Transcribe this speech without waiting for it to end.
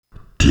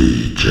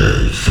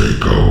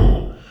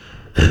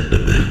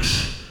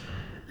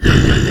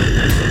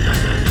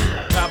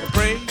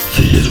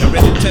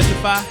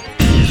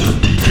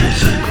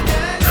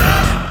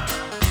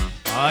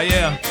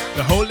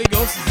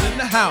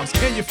house.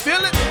 Can you feel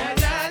it?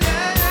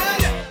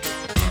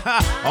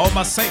 All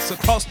my saints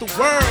across the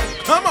world,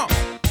 come on.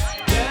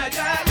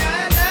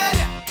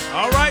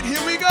 All right,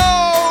 here we go.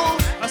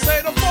 I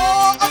say the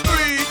 4, a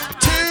 3,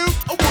 2,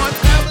 a 1.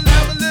 Have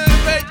a little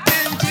faith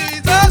in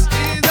Jesus,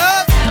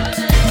 Jesus.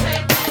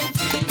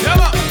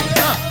 Come on.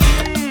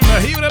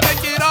 He will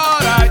make it all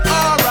right,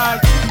 all right.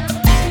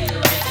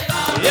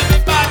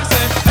 Everybody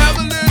say, have a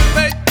little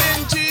faith in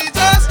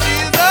Jesus,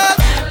 Jesus.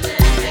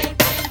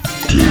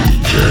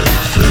 DJ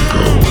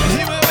Seko.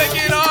 He will make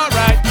it all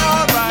right,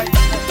 all right.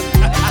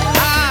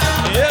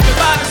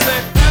 Everybody say,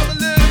 have a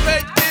little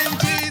faith in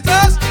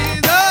Jesus,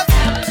 Jesus.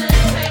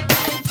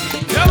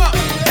 Come on.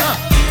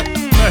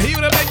 He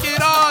will make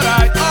it all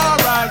right, all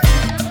right.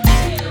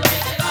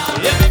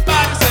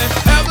 Everybody say,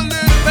 have a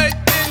little faith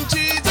in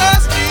Jesus,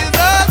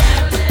 Jesus.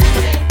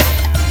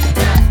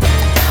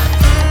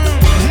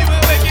 He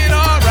will make it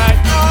all right,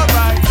 all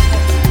right.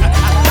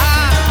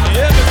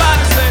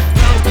 Everybody say,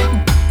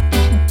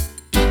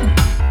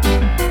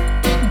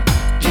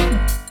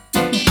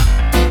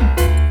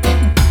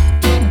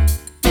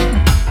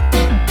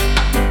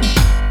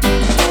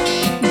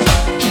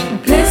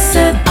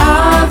 Blessed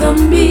are the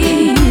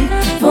meek,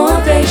 for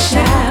they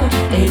shall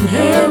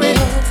inherit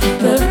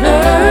the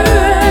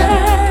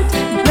earth.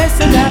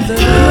 Blessed are the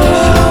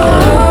pure.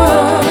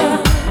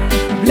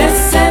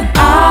 Blessed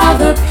are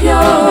the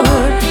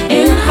pure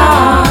in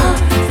heart,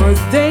 for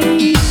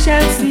they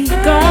shall see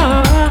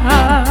God.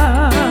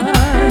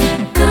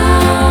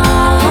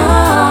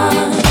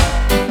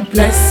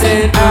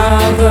 Blessed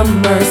are the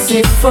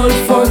merciful,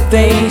 for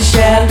they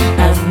shall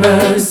have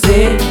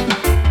mercy.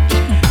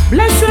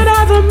 Blessed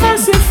are the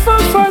merciful,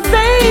 for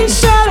they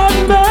shall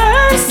have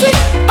mercy.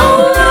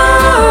 Oh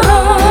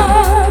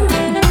Lord,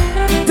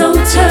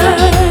 don't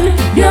turn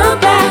your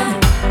back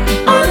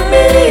on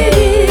me.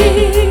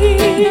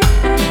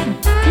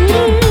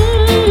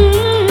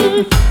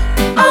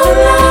 Oh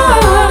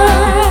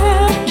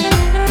Lord,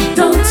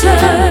 don't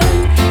turn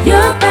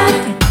your back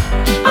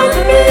on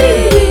me.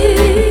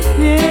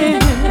 Yeah.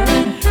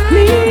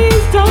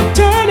 Please don't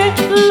turn it,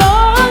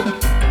 Lord.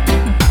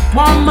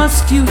 Why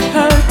must you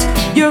hurt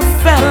your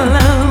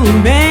fellow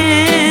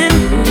man?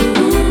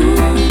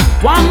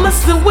 Why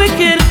must the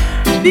wicked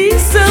be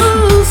so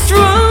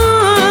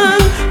strong?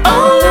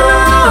 Oh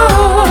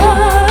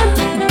Lord,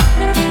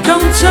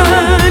 don't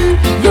turn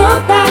your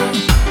back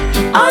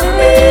on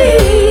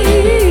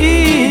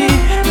me.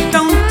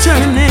 Don't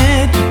turn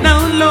it, no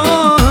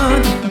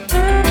Lord.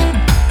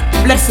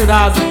 Blessed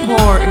are the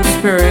poor in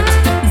spirit,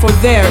 for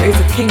there is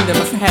a kingdom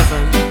of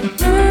heaven.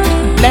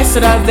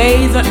 Blessed are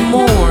they that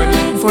mourn,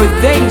 for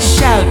they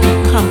shall be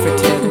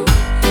comforted.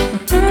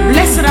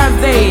 Blessed are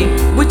they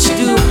which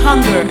do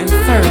hunger and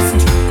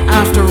thirst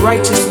after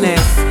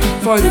righteousness,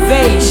 for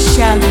they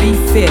shall be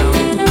filled.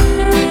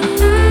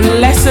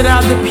 Blessed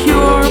are the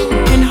pure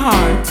in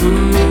heart,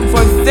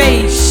 for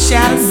they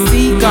shall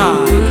see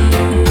God.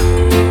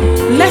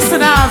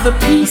 Blessed are the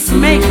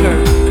peacemaker,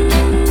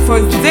 for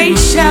they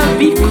shall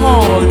be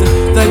called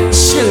the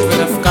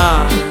children of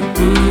God.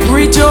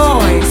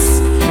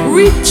 Rejoice,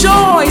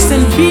 rejoice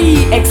and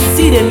be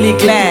exceedingly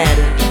glad,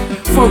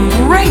 for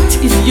great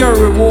is your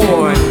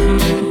reward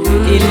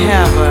in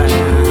heaven.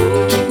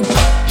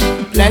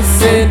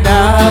 Blessed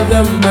are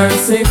the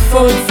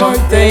merciful, for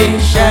they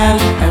shall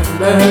have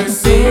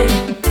mercy.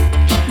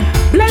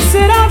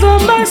 Blessed are the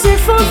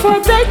merciful, for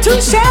they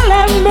too shall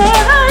have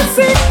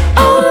mercy.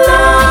 Oh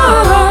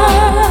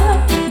Lord,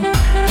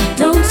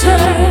 don't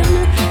turn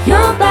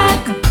your back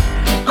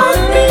on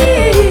me.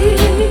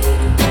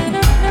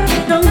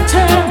 Don't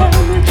turn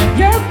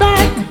your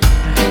back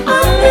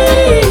on me.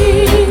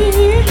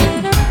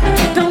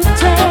 Don't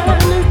turn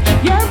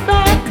your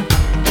back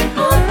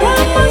on me. Why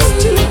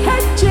must you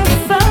hurt your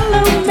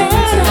fellow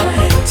man?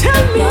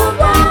 Tell me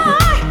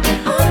why.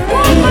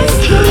 Why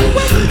must you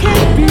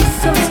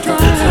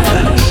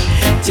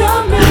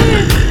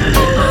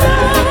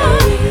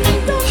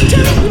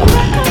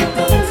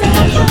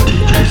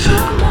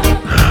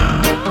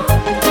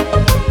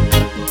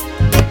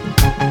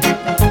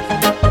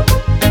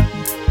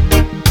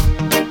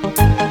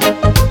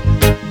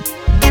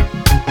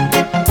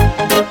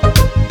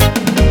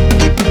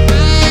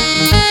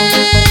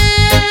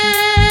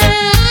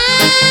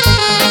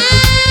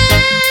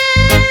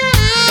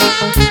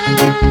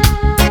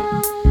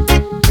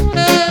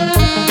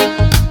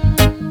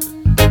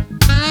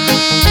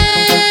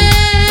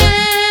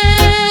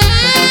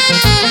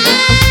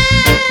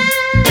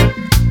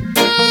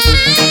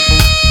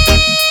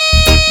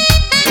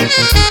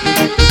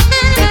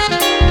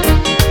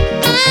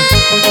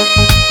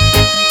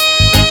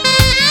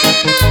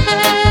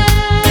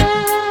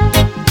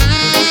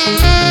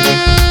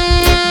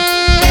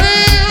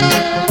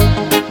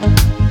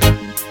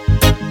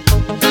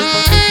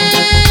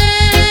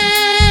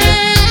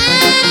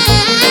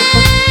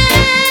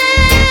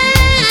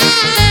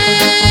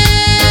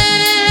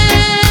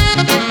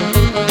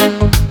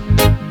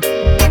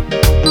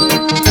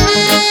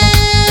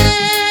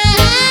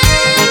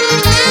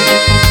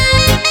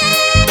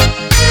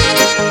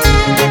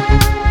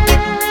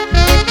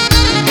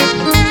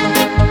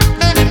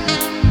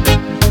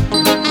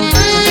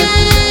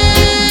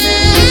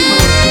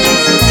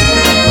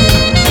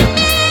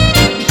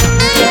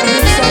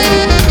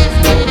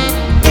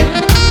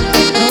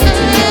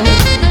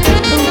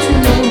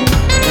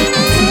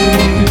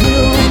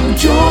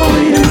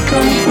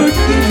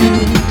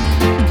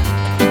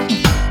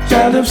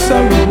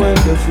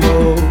the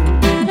flow.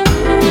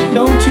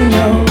 Don't you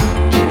know?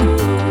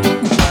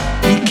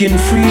 He can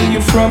free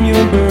you from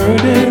your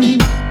burden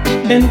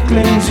and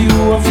cleanse you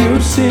of your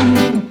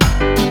sin.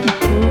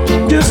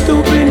 Just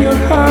open your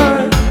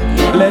heart,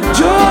 let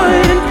joy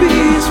and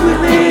peace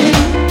within.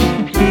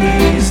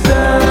 He's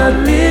the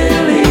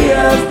lily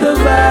of the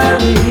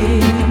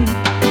valley.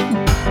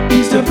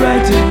 He's the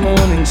bright and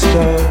morning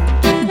star.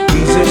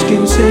 Jesus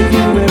can save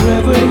you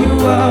wherever you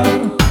are.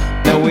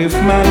 Now if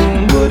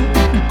man would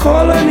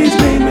call on his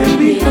name and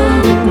be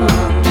humble,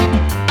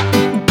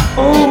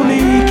 only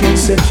he can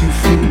set you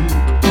free.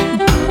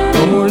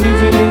 No more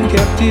living in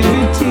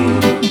captivity.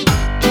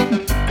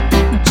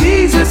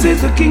 Jesus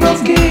is the King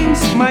of Kings,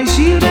 my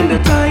shield in the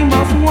time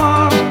of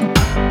war.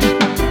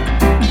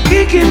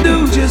 He can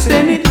do just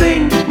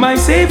anything, my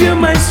Savior,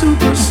 my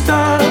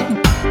superstar.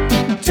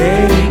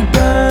 Take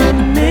the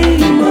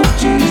name of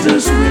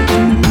Jesus with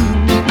you,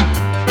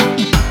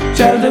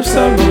 child of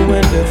sorrow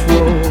and of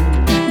woe.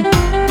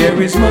 There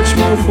is much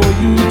more for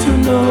you to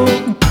know.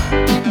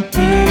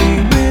 He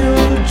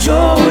will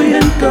joy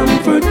and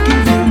comfort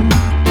give you,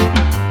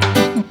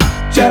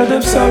 child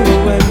of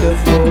sorrow and of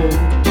woe.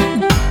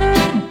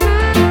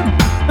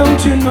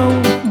 Don't you know?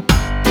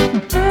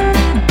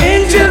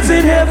 Angels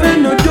in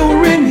heaven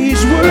adore him,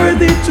 he's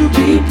worthy to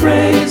be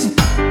praised.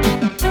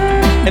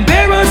 And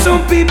there are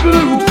some people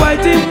who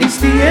fight him, it's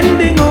the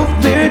ending of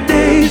their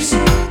days.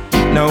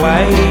 Now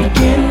I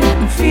can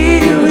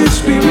feel his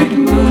spirit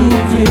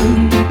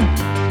moving.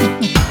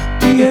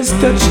 He has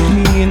touched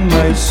me in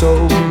my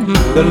soul.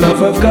 The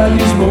love of God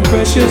is more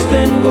precious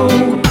than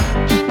gold.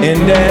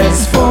 And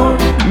as for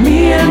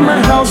me and my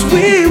house,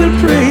 we will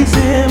praise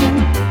him.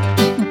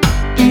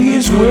 He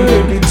is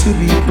worthy to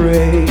be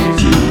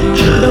praised.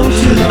 Don't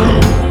you know?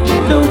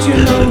 Don't you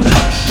know?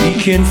 He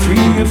can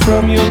free you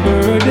from your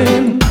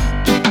burden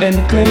and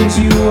cleanse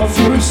you of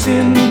your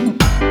sin.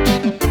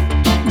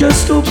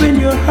 Just open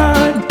your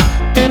heart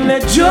and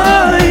let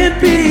joy and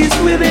peace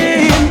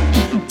within.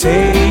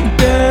 Take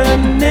the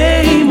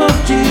name of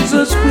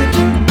Jesus with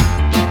you,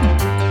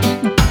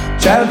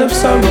 child of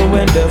sorrow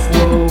and of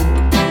woe.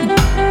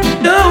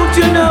 Don't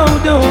you know?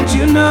 Don't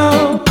you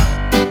know?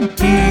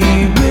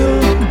 He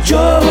will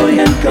joy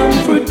and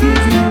comfort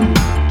give you.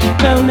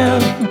 Now, now,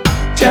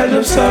 child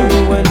of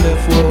sorrow and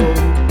of woe.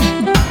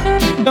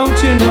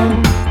 Don't you know?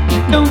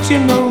 Don't you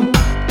know?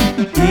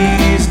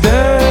 He's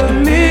the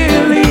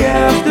lily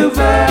of the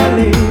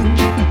valley.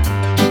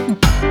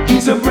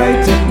 He's a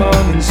bright and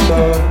morning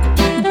star.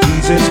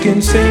 Jesus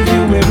can save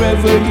you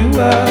wherever you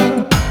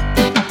are.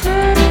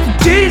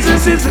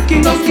 Jesus is the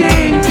King of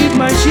Kings. He's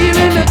my shield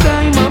in the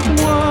time of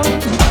war.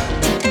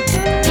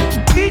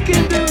 He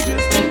can do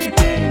just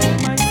anything.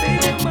 My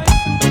Savior, my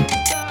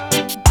superstar.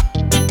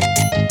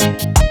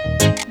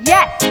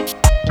 Yes,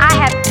 I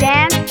have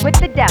danced with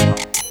the devil,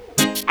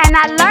 and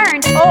I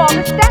learned all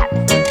the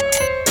steps.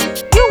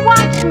 You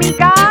watched me,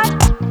 God,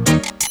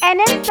 and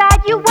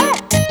inside you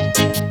wept.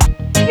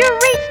 You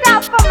reached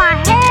out for my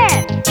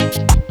hand.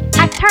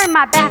 I turned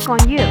my back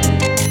on you.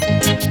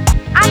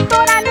 I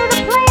thought I knew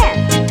the plan,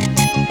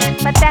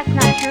 but that's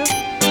not true.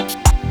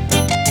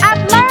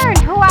 I've learned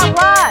who I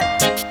was,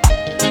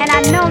 and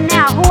I know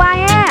now who I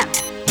am.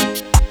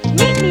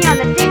 Meet me on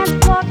the dance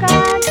floor,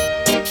 God.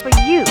 For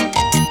you,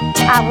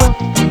 I will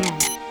stand.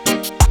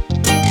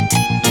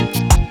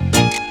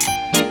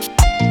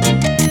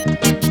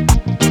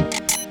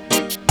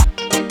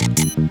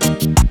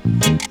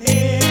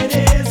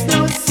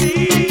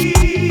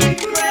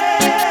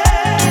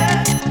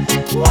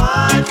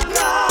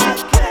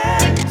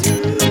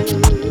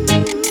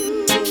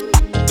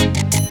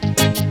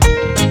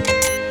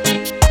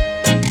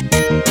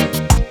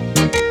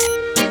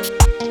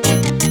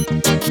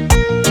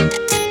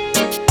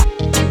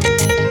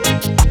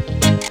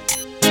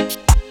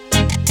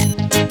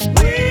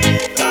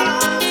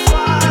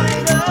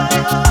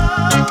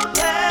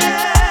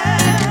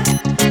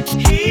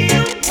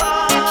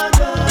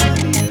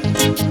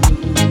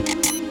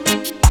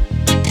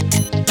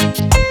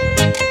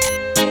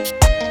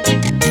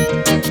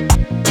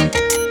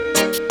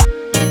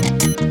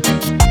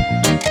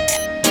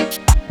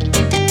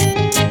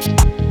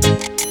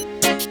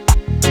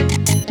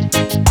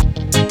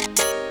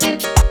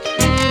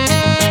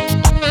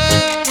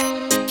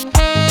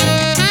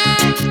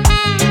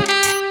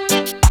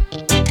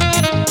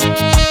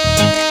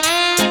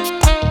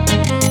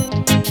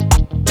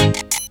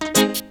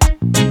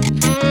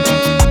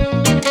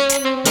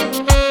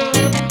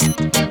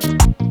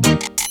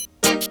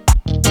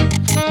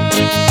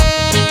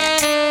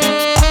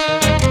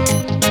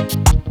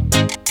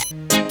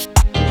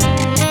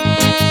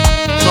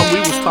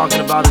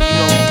 talking about is,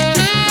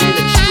 being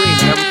extreme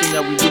in everything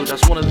that we do.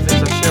 That's one of the things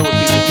I share with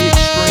people. Be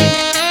extreme,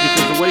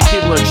 because the way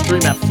people are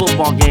extreme at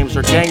football games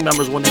or gang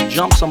members, when they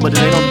jump somebody,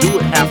 they don't do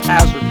it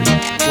haphazardly.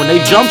 When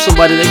they jump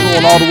somebody, they're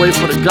going all the way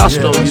for the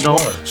gusto,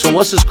 Right. So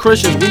us as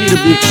Christians, we need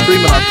to be extreme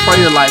in our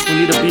prayer life. We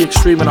need to be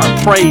extreme in our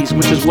praise,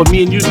 which is what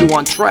me and you do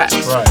on tracks.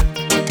 Right.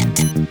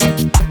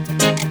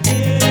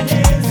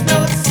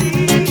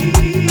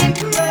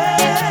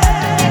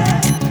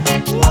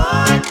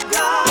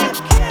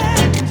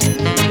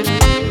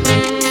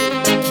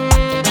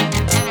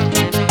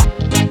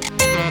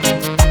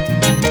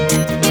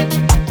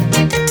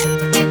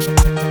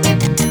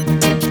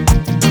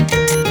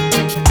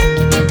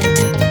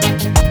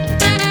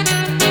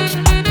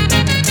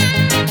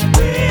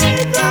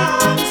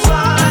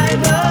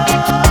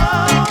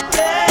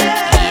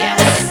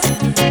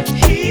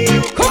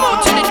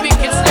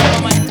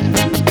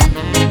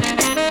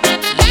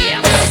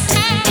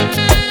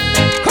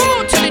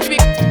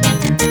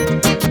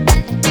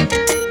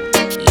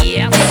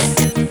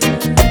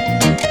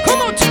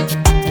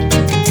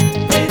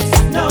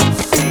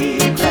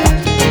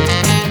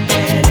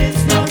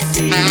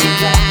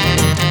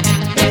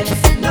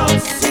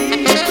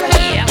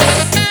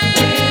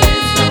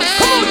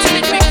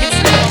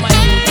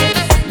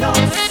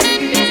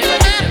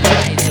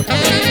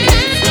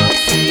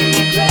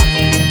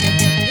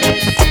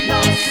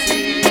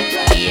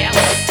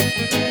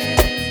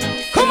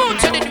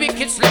 to the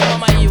wicked slum of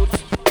my youth.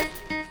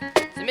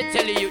 Let me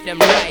tell you, them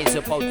rise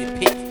up out the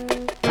pit.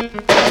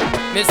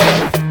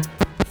 Listen.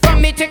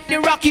 From me take the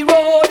rocky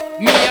road,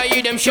 me I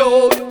hear them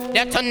show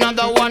that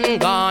another one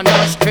gone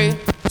astray.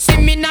 See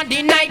me not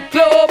the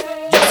nightclub,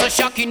 just a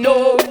shocking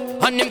note,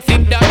 and them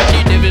think that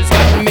the devil's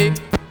got me.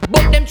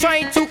 But them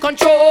trying to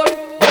control,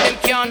 but them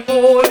can't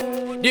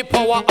hold the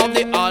power of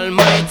the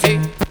Almighty.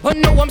 But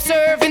now I'm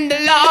serving the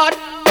Lord,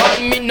 call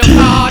me no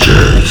God.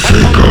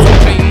 I come to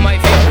claim my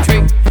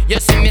victory. You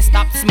see me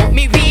stop smoke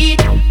me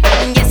weed,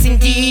 and yes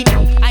indeed,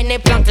 I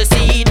never plant a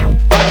seed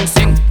and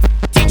sing.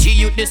 Teach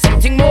you there's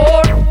something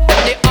more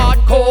than the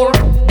hardcore.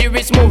 There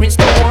is more in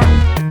store.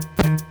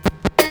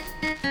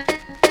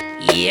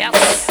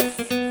 Yes.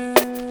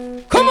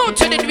 Come on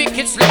to the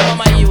wicked slum of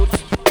my youth.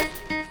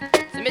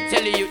 Let me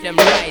tell you, them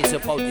rise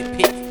up out the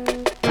pit.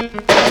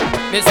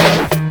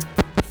 Listen.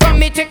 From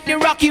me take the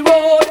rocky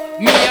road,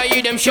 me I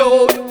hear them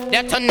show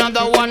that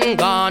another one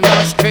gone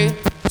astray.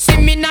 See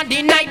me not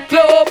the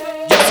nightclub,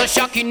 just a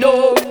shocking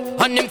note,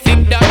 and them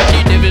think that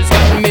the devil's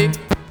got me.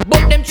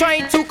 But them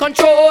trying to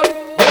control,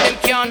 but them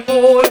can't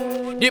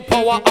hold the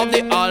power of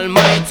the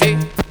Almighty.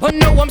 But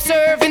now I'm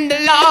serving the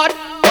Lord,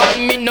 call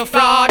me no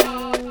fraud.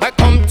 I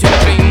come to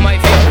claim my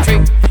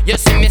victory. You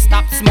see me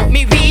stop smoke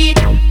me weed,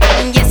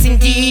 and yes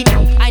indeed,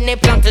 I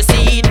never plant a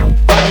seed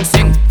and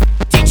sing.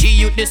 Teach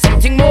you there's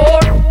something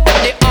more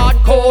than the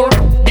hardcore.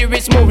 There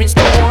is more in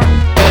store.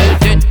 Well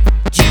then,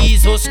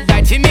 Jesus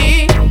died for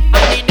me,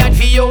 and he died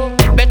for you.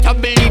 Better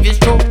believe it's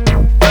true.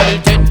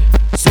 Well then,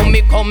 so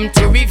me come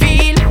to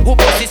reveal who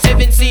bought the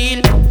seventh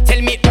seal.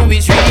 Tell me who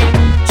is real.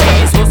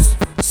 Jesus.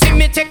 See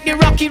me take the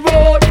rocky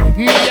road,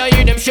 me I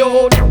hear them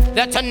show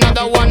that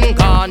another one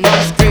gone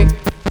astray.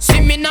 See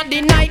me not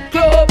the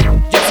nightclub,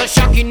 just a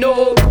shocking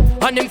note,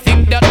 and them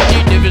think that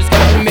the devil's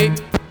got me.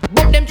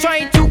 But them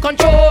trying to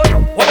control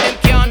what them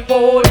can't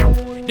hold,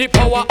 the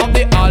power of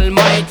the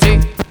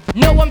Almighty.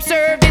 Now I'm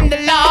serving the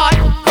Lord,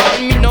 call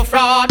me no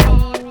fraud.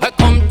 I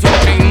come to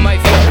claim my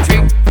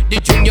victory. The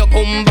junior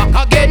come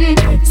back again.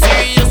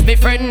 Serious me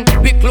friend,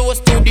 we close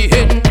to the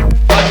end.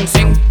 And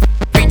sing,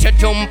 preacher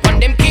jump on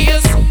them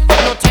keys.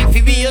 No time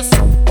for waste,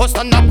 or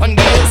stand up on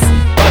gears.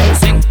 And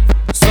sing,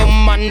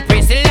 some man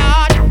praise the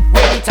Lord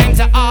when times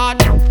are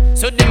hard,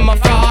 so them a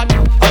fraud.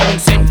 And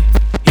sing,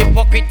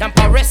 hypocrite and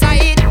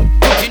parasite,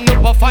 putting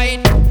up a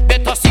fight,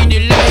 better see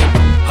the light.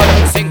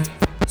 And sing,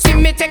 see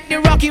me take the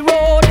rocky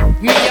road,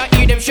 me I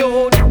hear them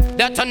show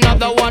that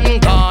another one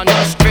gone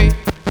astray.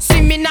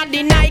 See me not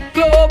the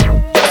nightclub,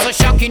 just a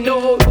shocking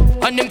note,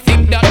 and them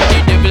think that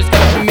the devil's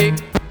got me.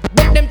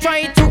 But them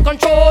trying to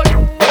control,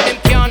 but them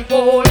can't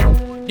hold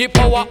the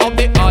power of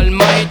the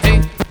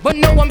Almighty. But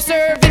now I'm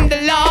serving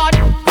the Lord,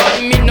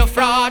 call me no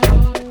fraud.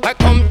 I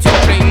come to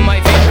claim my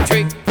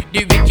victory.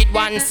 The wicked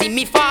one see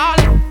me fall,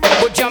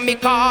 but Jah me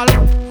call,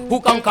 who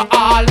conquer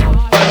all.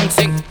 And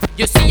sing,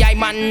 you see I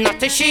man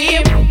not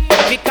ashamed,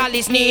 we call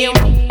his name,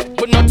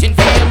 but not in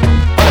vain.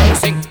 And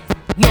sing,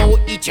 no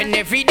each and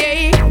every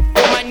day,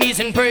 on my knees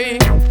and pray,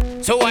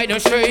 so I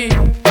don't stray.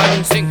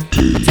 And sing,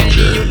 tell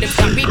the youth them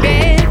stop me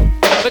bad,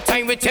 but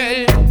time will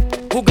tell,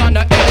 who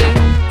gonna hell.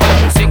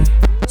 And sing,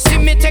 see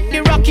me take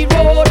the rocky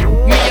road,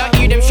 me I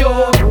hear them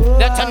show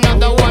that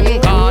another one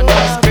gone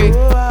astray.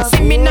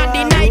 See me not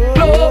the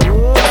nightclub,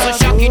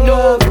 just a shocking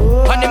note,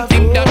 and them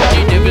think that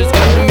the devil's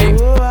got me.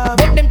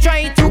 But them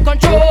trying to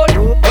control,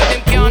 but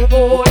them can't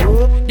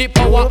hold the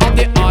power of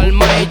the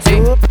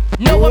Almighty.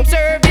 Now I'm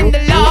serving the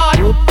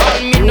Lord, call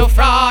me no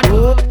fraud.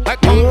 I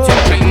come to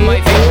claim my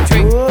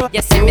victory.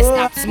 You see me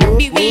stop smoke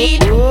the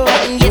weed,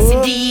 and yes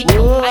indeed,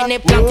 I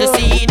never plant a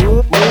seed.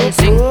 And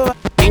sing,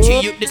 teach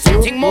you there's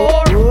something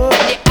more than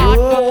the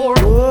hardcore.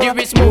 There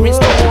is more in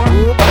store.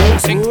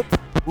 And sing.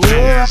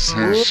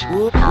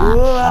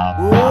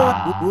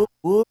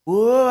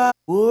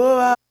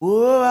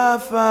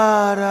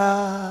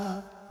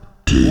 Father,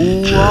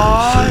 who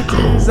art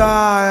in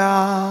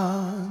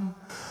Zion,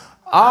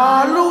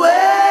 always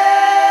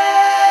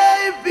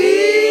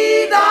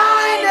be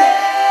thy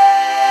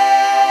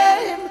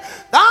name.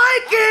 Thy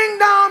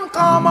kingdom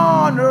come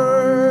on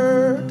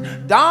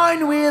earth,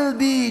 thine will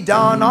be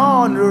done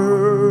on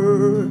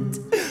earth.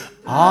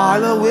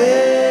 Always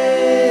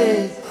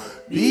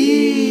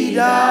be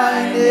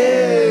thy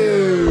name.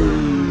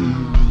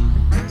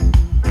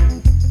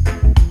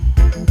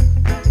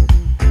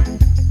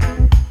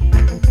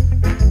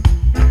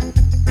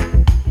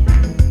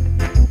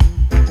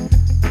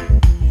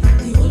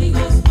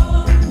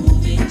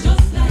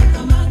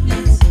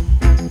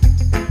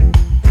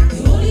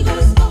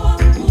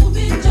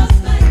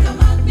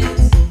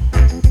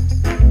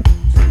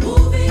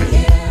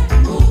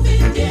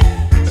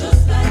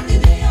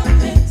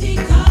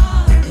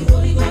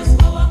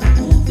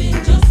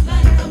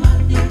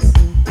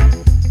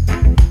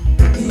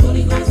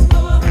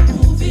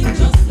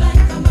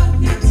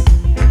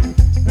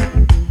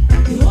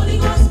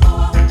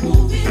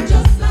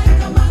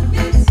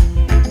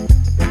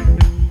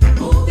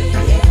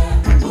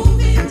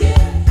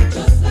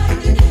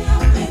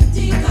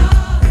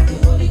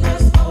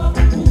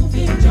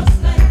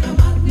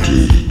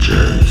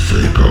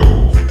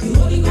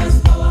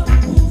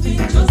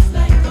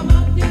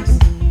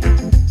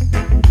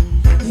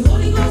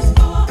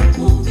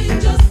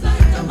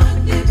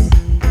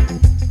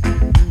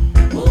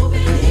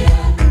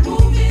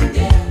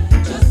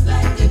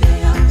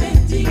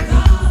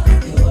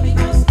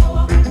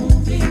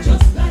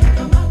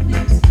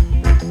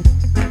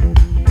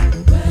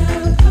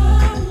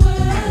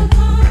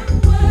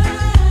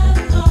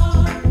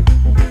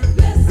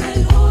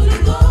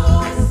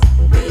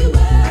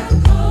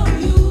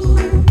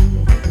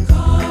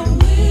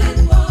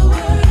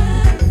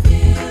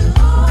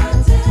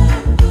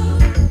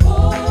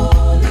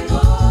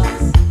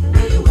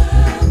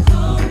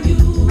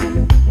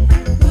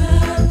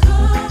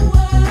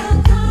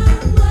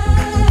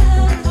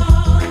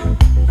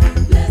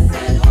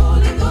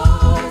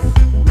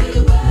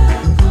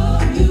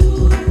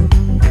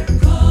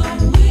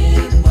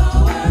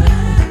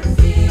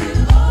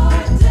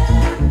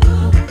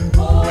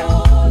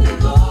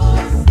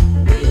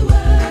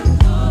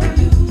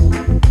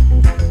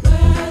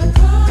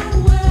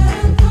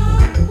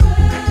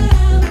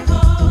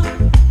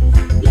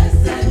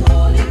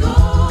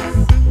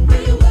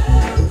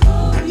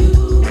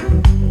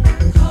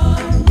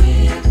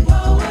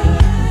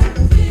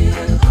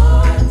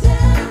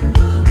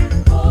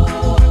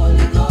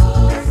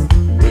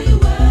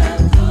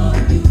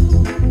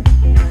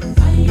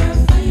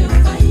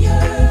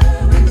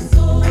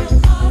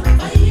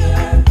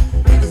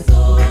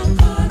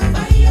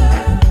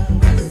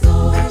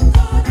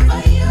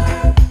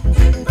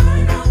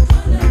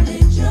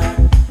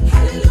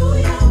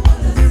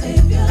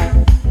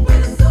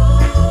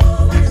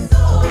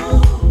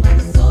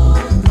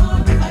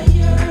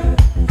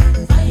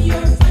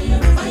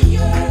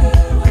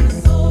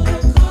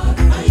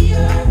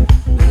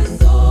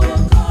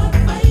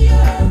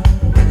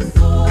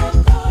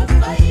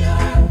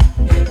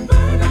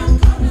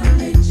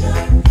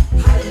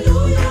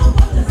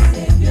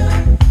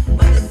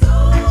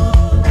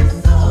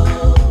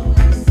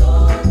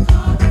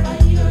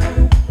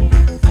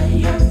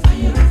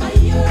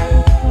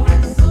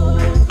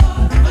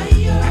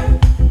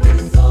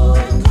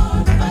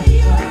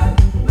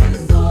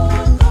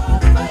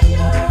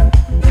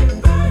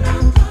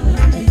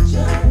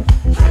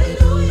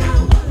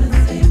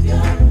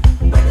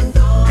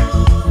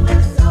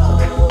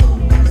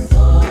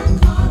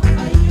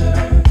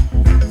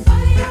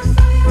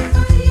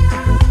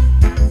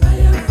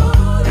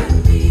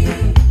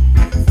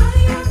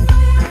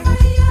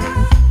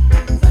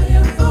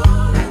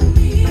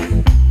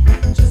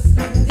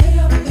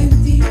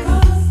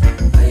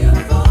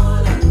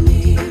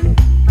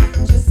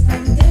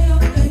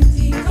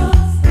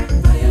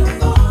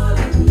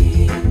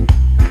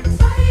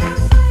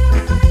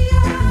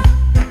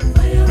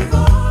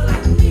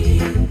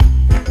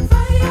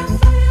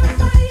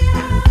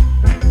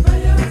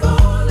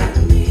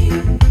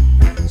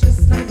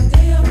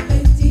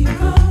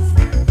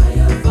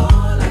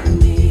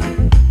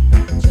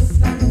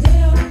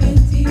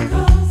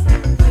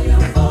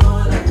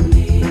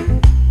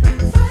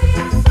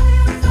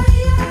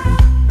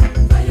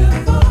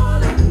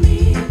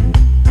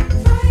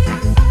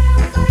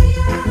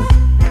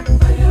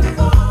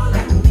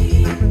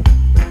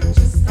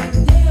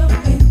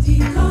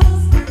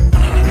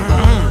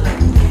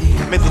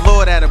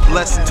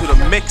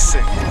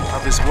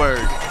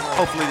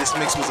 Hopefully this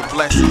mix was a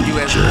blessing to you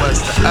as it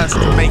was to us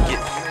to make it.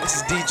 This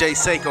is DJ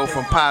Seko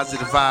from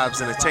Positive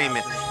Vibes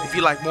Entertainment. If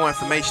you'd like more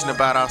information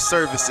about our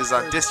services,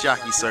 our disc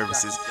jockey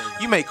services,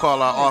 you may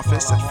call our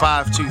office at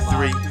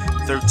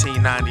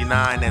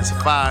 523-1399. That's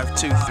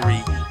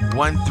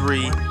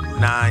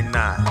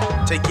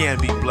 523-1399. Take care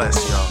and be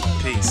blessed, y'all.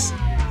 Peace.